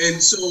 And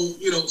so,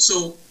 you know,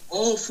 so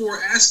all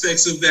 4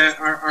 aspects of that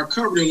are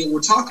covered in what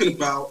we're talking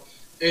about.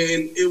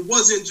 And it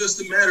wasn't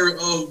just a matter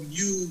of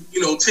you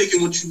know,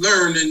 taking what you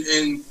learned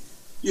and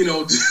you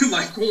know,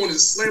 like going and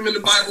slamming the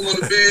Bible on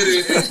the bed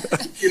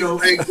and you know,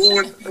 and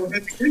going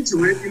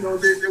into it. You know,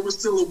 there was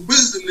still a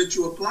wisdom that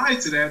you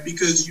applied to that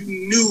because you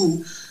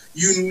knew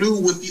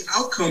what the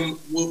outcome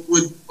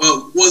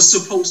was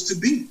supposed to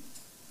be.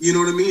 You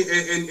know what I mean?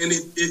 And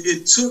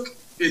it took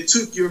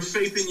your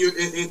faith and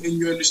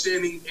your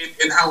understanding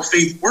and how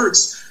faith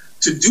works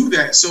to do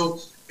that. So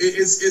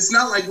it's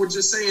not like we're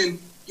just saying,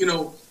 you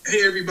know,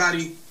 hey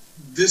everybody,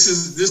 this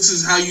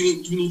is how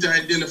you need to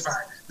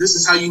identify. This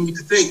is how you need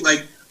to think.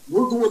 Like,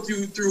 we're going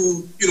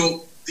through you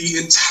know, the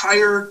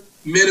entire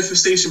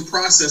manifestation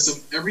process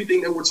of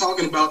everything that we're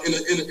talking about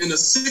in a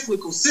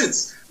cyclical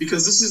sense,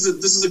 because this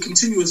is a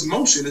continuous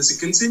motion. It's a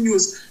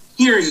continuous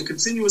hearing, a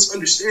continuous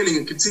understanding,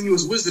 a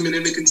continuous wisdom, and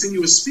then a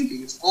continuous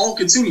speaking. It's all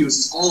continuous.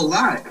 It's all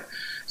alive.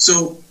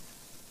 So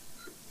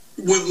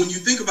when you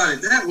think about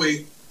it that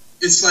way,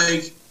 it's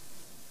like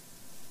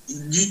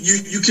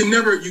you can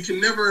never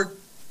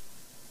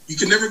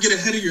get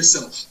ahead of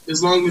yourself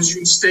as long as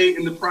you stay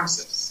in the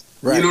process.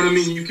 Right. You know what I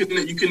mean? You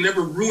can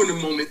never ruin a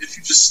moment if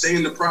you just stay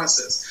in the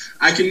process.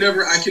 I can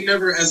never,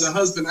 as a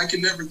husband, I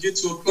can never get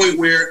to a point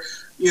where,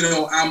 you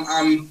know,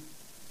 I'm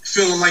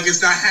feeling like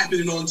it's not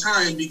happening on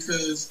time,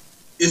 because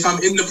if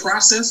I'm in the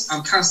process,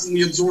 I'm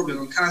constantly absorbing,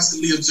 I'm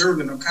constantly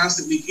observing, I'm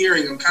constantly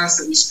hearing, I'm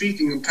constantly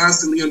speaking, I'm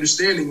constantly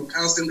understanding, I'm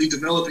constantly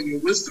developing your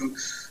wisdom.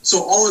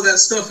 So all of that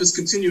stuff is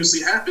continuously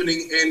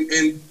happening,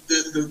 and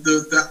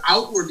the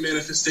outward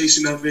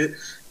manifestation of it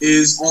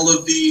is all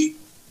of the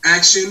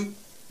action,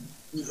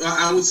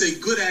 I would say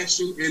good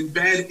action and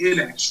bad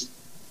inaction,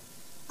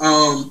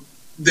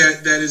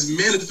 that is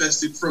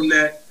manifested from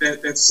that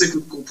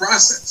cyclical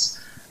process.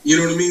 You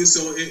know what I mean?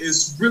 So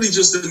it's really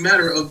just a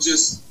matter of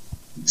just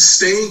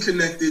staying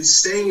connected,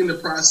 staying in the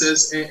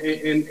process, and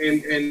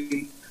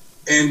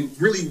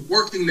really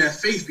working that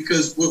faith,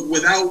 because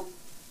without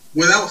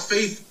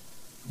faith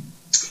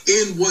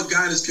in what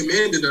God has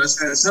commanded us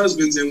as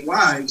husbands and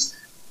wives,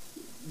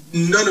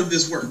 none of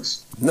this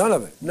works. None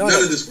of it. None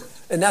of this works.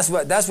 And that's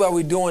why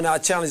we're doing our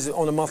challenges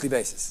on a monthly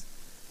basis.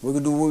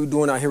 We're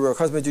doing our Heroic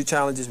Husbandry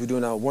challenges. We're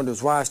doing our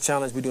Wondrous Wives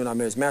challenge. We're doing our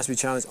Marriage Mastery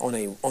challenge on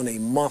a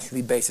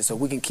monthly basis, so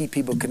we can keep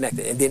people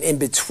connected. And then in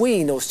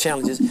between those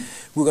challenges,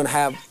 we're gonna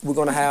have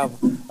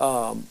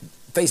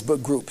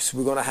Facebook groups.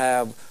 We're gonna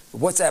have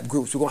WhatsApp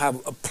groups. We're gonna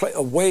have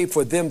a way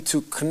for them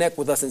to connect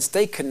with us and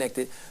stay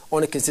connected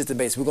on a consistent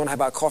basis. We're gonna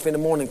have our Coffee in the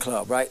Morning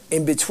Club, right?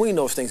 In between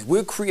those things,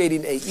 we're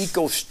creating a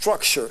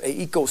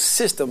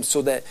ecosystem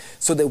so that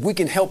we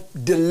can help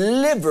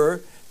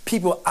deliver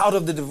people out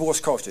of the divorce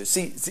culture.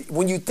 See,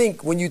 when you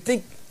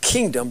think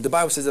kingdom, the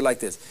Bible says it like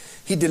this.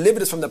 He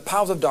delivered us from the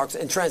powers of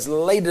darkness and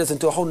translated us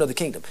into a whole nother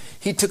kingdom.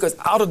 He took us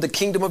out of the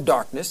kingdom of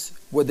darkness,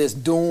 where there's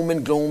doom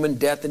and gloom and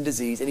death and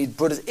disease, and he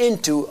put us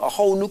into a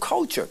whole new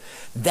culture.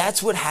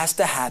 That's what has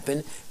to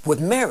happen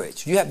with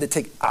marriage. You have to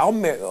take our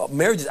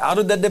marriages out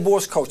of that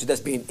divorce culture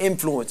that's being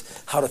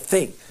influenced, how to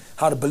think,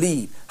 how to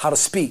believe, how to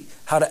speak,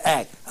 how to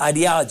act,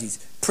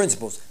 ideologies,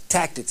 principles,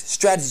 tactics,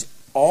 strategies,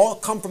 all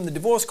come from the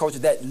divorce culture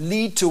that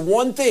lead to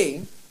one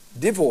thing,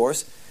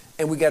 divorce,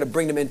 and we got to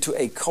bring them into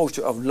a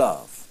culture of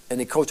love and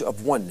a culture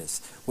of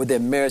oneness where their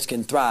marriage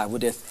can thrive, where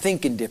they're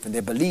thinking different,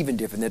 they're believing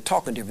different, they're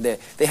talking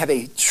different. They have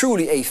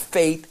truly a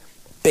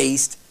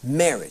faith-based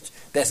marriage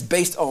that's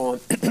based on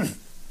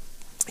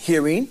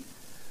hearing,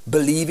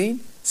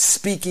 believing,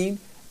 speaking,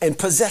 and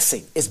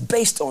possessing. It's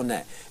based on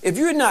that. If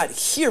you're not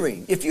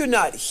hearing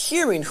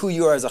who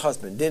you are as a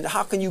husband, then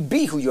how can you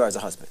be who you are as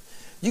a husband?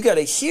 You got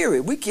to hear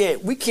it. We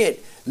can't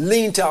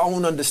lean to our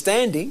own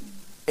understanding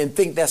and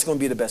think that's going to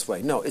be the best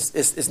way. No,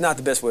 it's not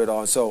the best way at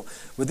all. So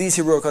with these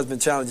Heroic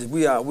Husband Challenges,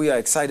 we are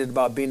excited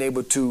about being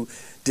able to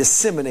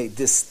disseminate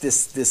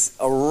this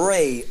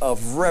array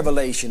of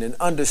revelation and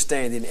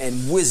understanding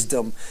and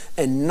wisdom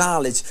and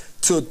knowledge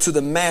to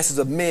the masses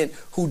of men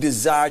who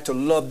desire to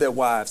love their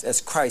wives as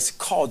Christ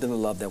called them to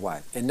love their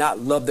wife, and not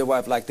love their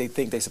wife like they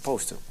think they're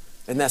supposed to.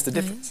 And that's the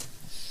difference.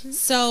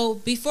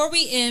 So before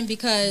we end,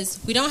 because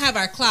we don't have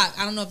our clock,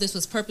 I don't know if this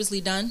was purposely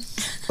done.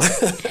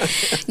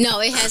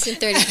 No, it has been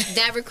 30.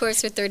 That records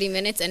for 30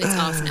 minutes and it's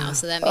off now.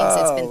 So that means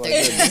it's been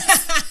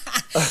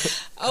 30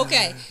 minutes.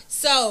 Okay.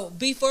 So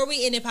before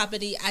we end it, Papa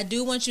D, I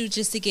do want you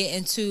just to get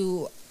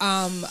into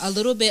a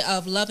little bit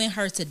of loving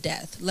her to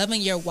death,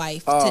 loving your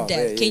wife to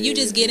death. Can you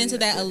just get into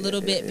that a little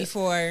bit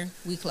before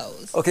we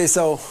close? Okay,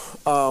 so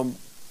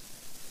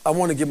I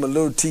want to give them a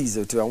little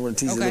teaser too. I want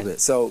to tease a little bit.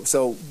 So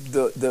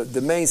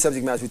the main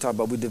subject matter we talk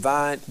about, we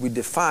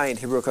define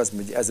heroic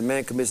husband as a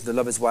man commissioned to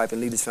love his wife and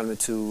lead his family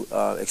to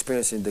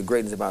experiencing the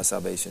greatness of our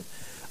salvation.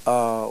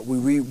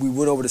 We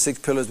went over the 6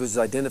 pillars, which is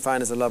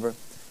identifying as a lover.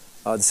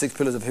 The 6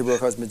 pillars of heroic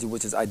husbandry,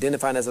 which is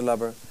identifying as a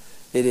lover.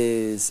 It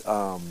is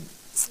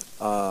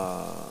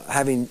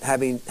having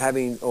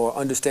or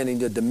understanding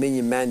the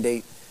dominion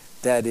mandate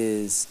that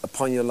is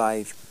upon your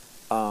life.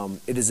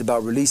 It is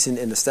about releasing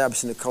and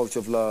establishing the culture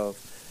of love.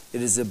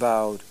 It is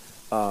about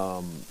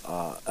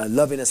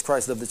loving as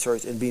Christ loved the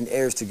church and being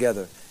heirs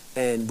together.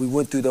 And we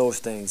went through those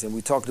things, and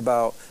we talked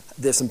about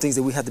there's some things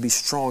that we have to be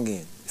strong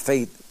in.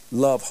 Faith,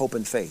 love, hope,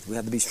 and faith. We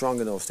have to be strong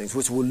in those things,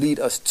 which will lead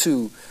us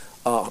to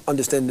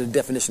understanding the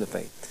definition of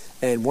faith.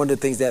 And one of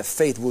the things that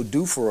faith will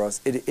do for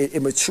us,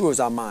 it matures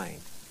our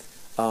mind.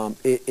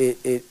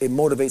 It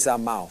motivates our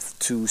mouth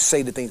to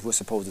say the things we're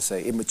supposed to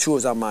say. It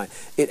matures our mind.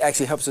 It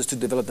actually helps us to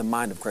develop the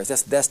mind of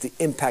Christ. That's the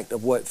impact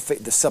of what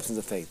faith, the substance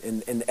of faith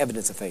and the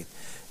evidence of faith.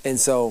 And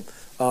so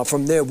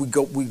from there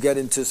we get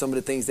into some of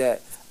the things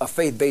that a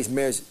faith-based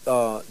marriage,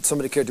 some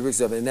of the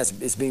characteristics of it, and that's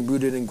it's being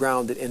rooted and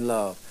grounded in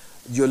love.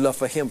 Your love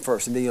for him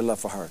first, and then your love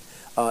for her.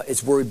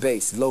 It's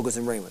word-based, logos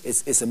and rhema.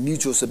 It's a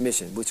mutual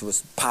submission, which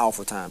was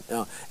powerful time.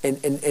 And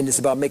it's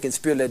about making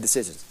spirit-led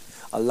decisions.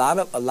 A lot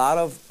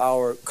of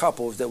our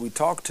couples that we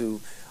talk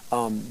to,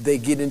 they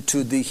get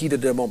into the heat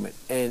of their moment,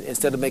 and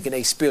instead of making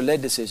a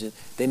spirit-led decision,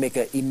 they make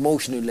an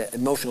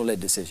emotional-led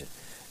decision.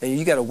 And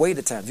you got to wait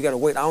at times. You got to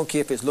wait. I don't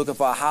care if it's looking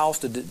for a house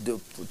to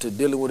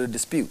dealing with a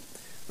dispute,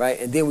 right?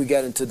 And then we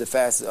got into the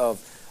facets of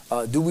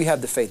do we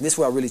have the faith? And this is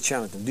where I really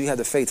challenge them. Do you have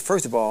the faith,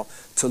 first of all,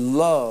 to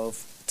love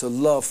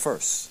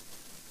first?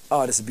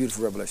 Oh, that's a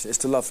beautiful revelation. It's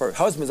to love first.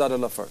 Husbands are to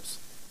love first,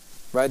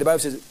 right? The Bible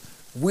says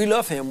we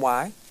love him.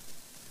 Why?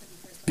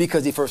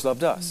 Because he first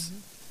loved us,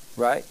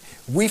 right?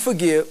 We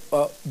forgive.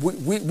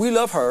 We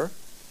love her.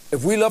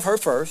 If we love her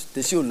first,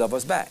 then she'll love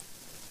us back,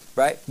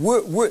 right?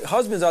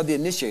 Husbands are the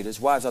initiators.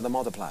 Wives are the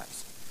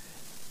multipliers.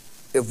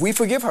 If we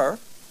forgive her,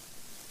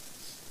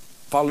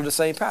 follow the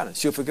same pattern.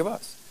 She'll forgive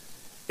us.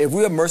 If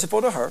we are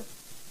merciful to her,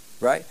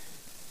 right?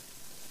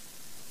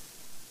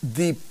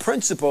 The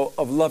principle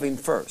of loving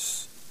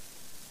first,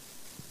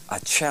 I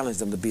challenge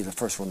them to be the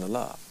first one to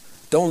love.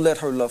 Don't let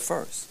her love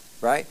first,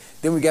 right?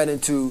 Then we got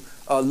into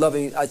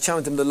loving. I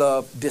challenge them to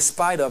love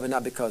despite of and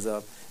not because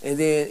of, and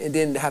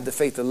then have the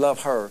faith to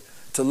love her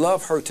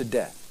to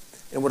death.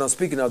 And what I'm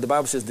speaking of, the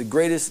Bible says the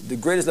greatest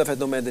love has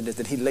no man than this,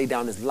 that he laid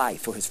down his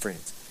life for his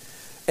friends.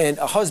 And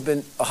a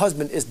husband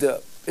is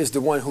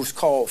the one who's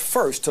called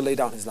first to lay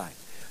down his life,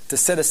 to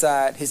set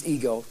aside his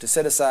ego, to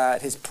set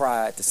aside his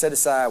pride, to set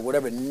aside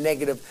whatever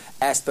negative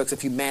aspects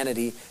of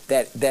humanity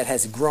that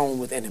has grown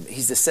within him.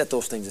 He's to set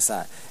those things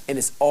aside. And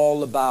it's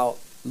all about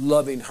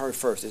loving her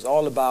first. It's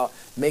all about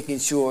making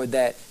sure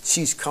that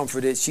she's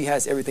comforted, she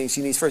has everything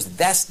she needs first.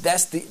 That's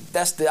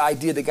the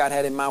idea that God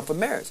had in mind for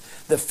marriage.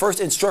 The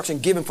first instruction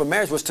given for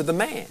marriage was to the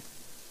man,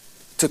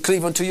 to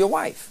cleave unto your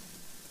wife.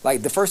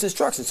 Like the first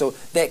instruction. So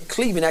that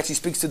cleaving actually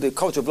speaks to the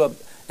culture of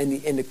love and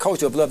the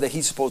culture of love that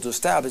he's supposed to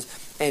establish,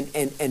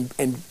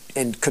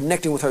 and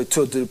connecting with her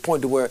to the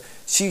point to where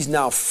she's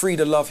now free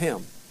to love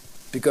him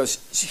because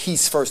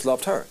he's first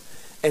loved her.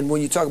 And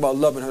when you talk about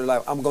loving her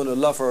life, I'm going to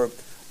love her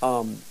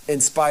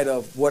in spite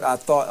of what I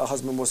thought a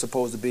husband was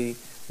supposed to be,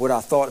 what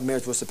I thought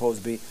marriage was supposed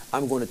to be.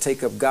 I'm going to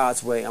take up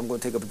God's way. I'm going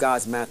to take up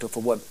God's mantle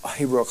for what a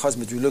heroic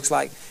husbandry looks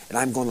like, and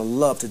I'm going to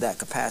love to that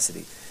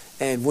capacity.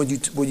 And when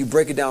you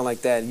break it down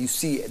like that, you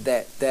see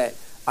that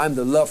I'm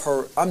to love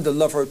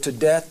her to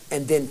death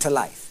and then to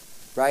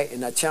life, right?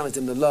 And I challenge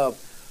them to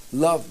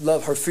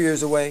love her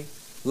fears away,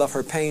 love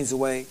her pains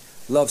away,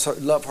 love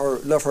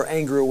her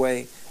anger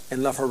away,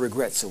 and love her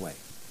regrets away.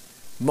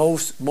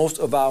 Most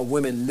of our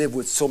women live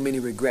with so many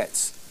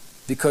regrets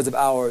because of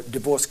our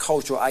divorce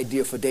cultural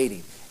idea for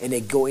dating, and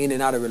they go in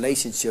and out of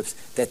relationships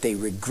that they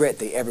regret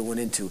they ever went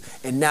into,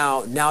 and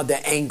now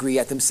they're angry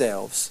at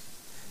themselves.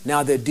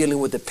 Now they're dealing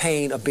with the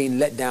pain of being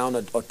let down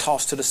or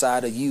tossed to the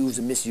side or used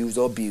or misused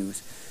or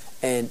abused,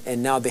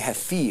 and now they have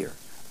fear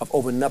of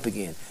opening up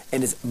again.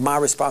 And it's my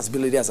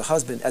responsibility as a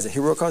husband, as a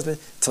heroic husband,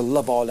 to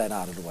love all that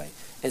out of the way.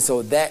 And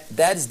so that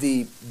is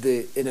the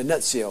in a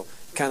nutshell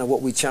kind of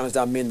what we challenged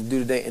our men to do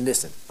today. And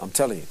listen, I'm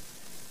telling you,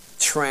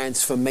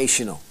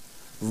 transformational,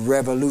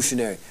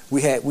 revolutionary.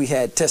 We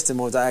had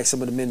testimonies. I asked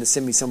some of the men to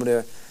send me some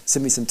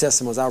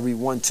testimonies. I'll read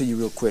one to you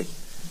real quick.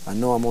 I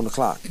know I'm on the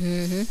clock.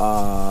 Mm-hmm.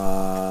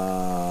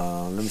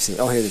 Let me see.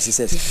 Oh, here it is.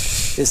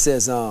 It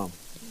says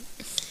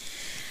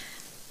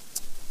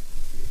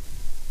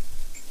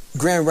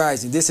Grand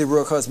Rising, this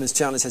heroic husband's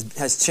challenge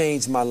has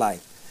changed my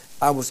life.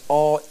 I was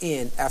all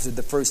in after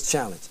the first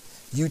challenge.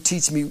 You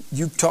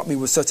taught me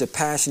with such a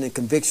passion and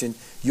conviction.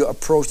 Your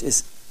approach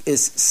is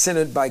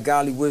centered by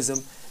godly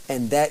wisdom,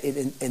 and that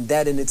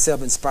in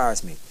itself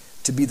inspires me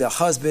to be the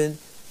husband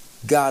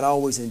God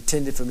always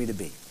intended for me to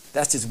be.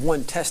 That's just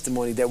one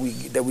testimony that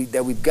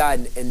we've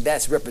gotten, and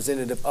that's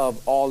representative of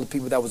all the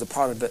people that was a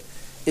part of it.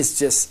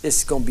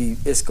 It's gonna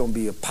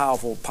be a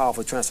powerful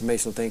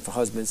transformational thing for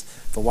husbands,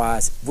 for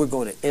wives. We're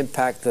going to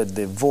impact the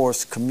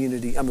divorce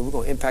community. I mean, we're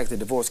going to impact the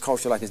divorce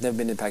culture like it's never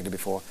been impacted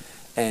before,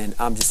 and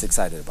I'm just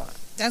excited about it.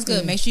 That's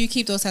good. Make sure you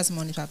keep those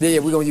testimonies popping. Yeah,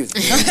 we're going to use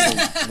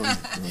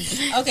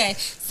it. Okay,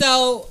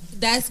 so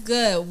that's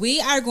good.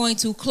 We are going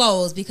to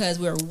close because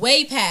we're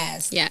way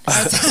past. Yeah.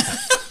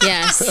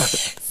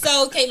 Yes.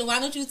 So, Caitlin, why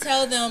don't you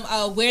tell them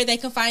where they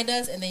can find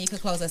us, and then you can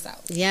close us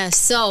out. Yes.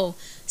 So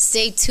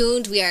stay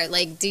tuned. We are,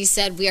 like Dee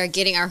said, we are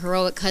getting our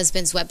Heroic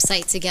Husbands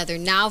website together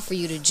now for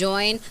you to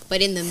join.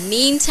 But in the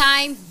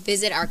meantime,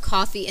 visit our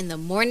Coffee in the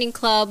Morning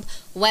Club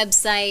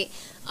website.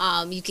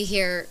 You can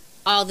hear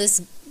all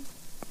this.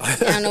 I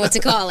don't know what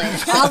to call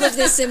it. All of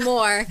this and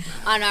more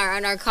on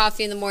our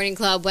Coffee in the Morning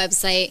Club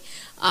website.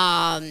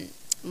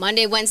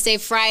 Monday, Wednesday,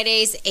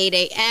 Fridays, 8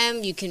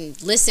 a.m. You can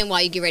listen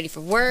while you get ready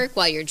for work,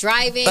 while you're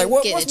driving,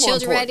 get the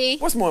children ready.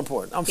 What's more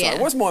important? I'm sorry.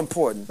 What's more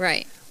important?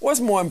 Right. What's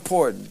more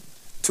important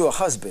to a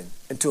husband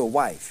and to a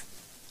wife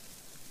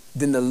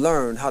than to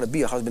learn how to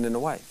be a husband and a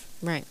wife?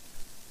 Right.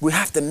 We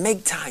have to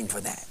make time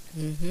for that.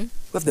 Mm-hmm.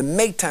 We have to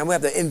make time. We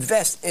have to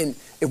invest in.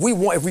 If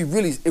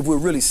we're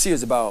really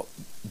serious about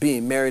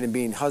being married and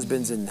being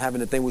husbands and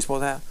having the thing we're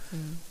supposed to have,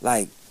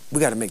 like,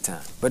 we got to make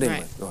time. But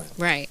anyway, go ahead.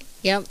 Right.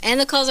 Yep. And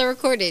the calls are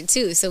recorded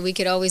too, so we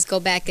could always go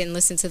back and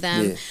listen to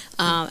them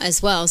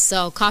as well.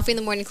 So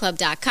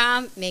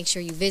coffeeinthemorningclub.com. Make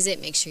sure you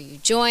visit. Make sure you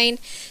join.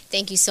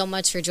 Thank you so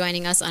much for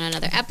joining us on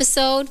another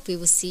episode. We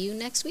will see you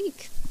next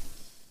week.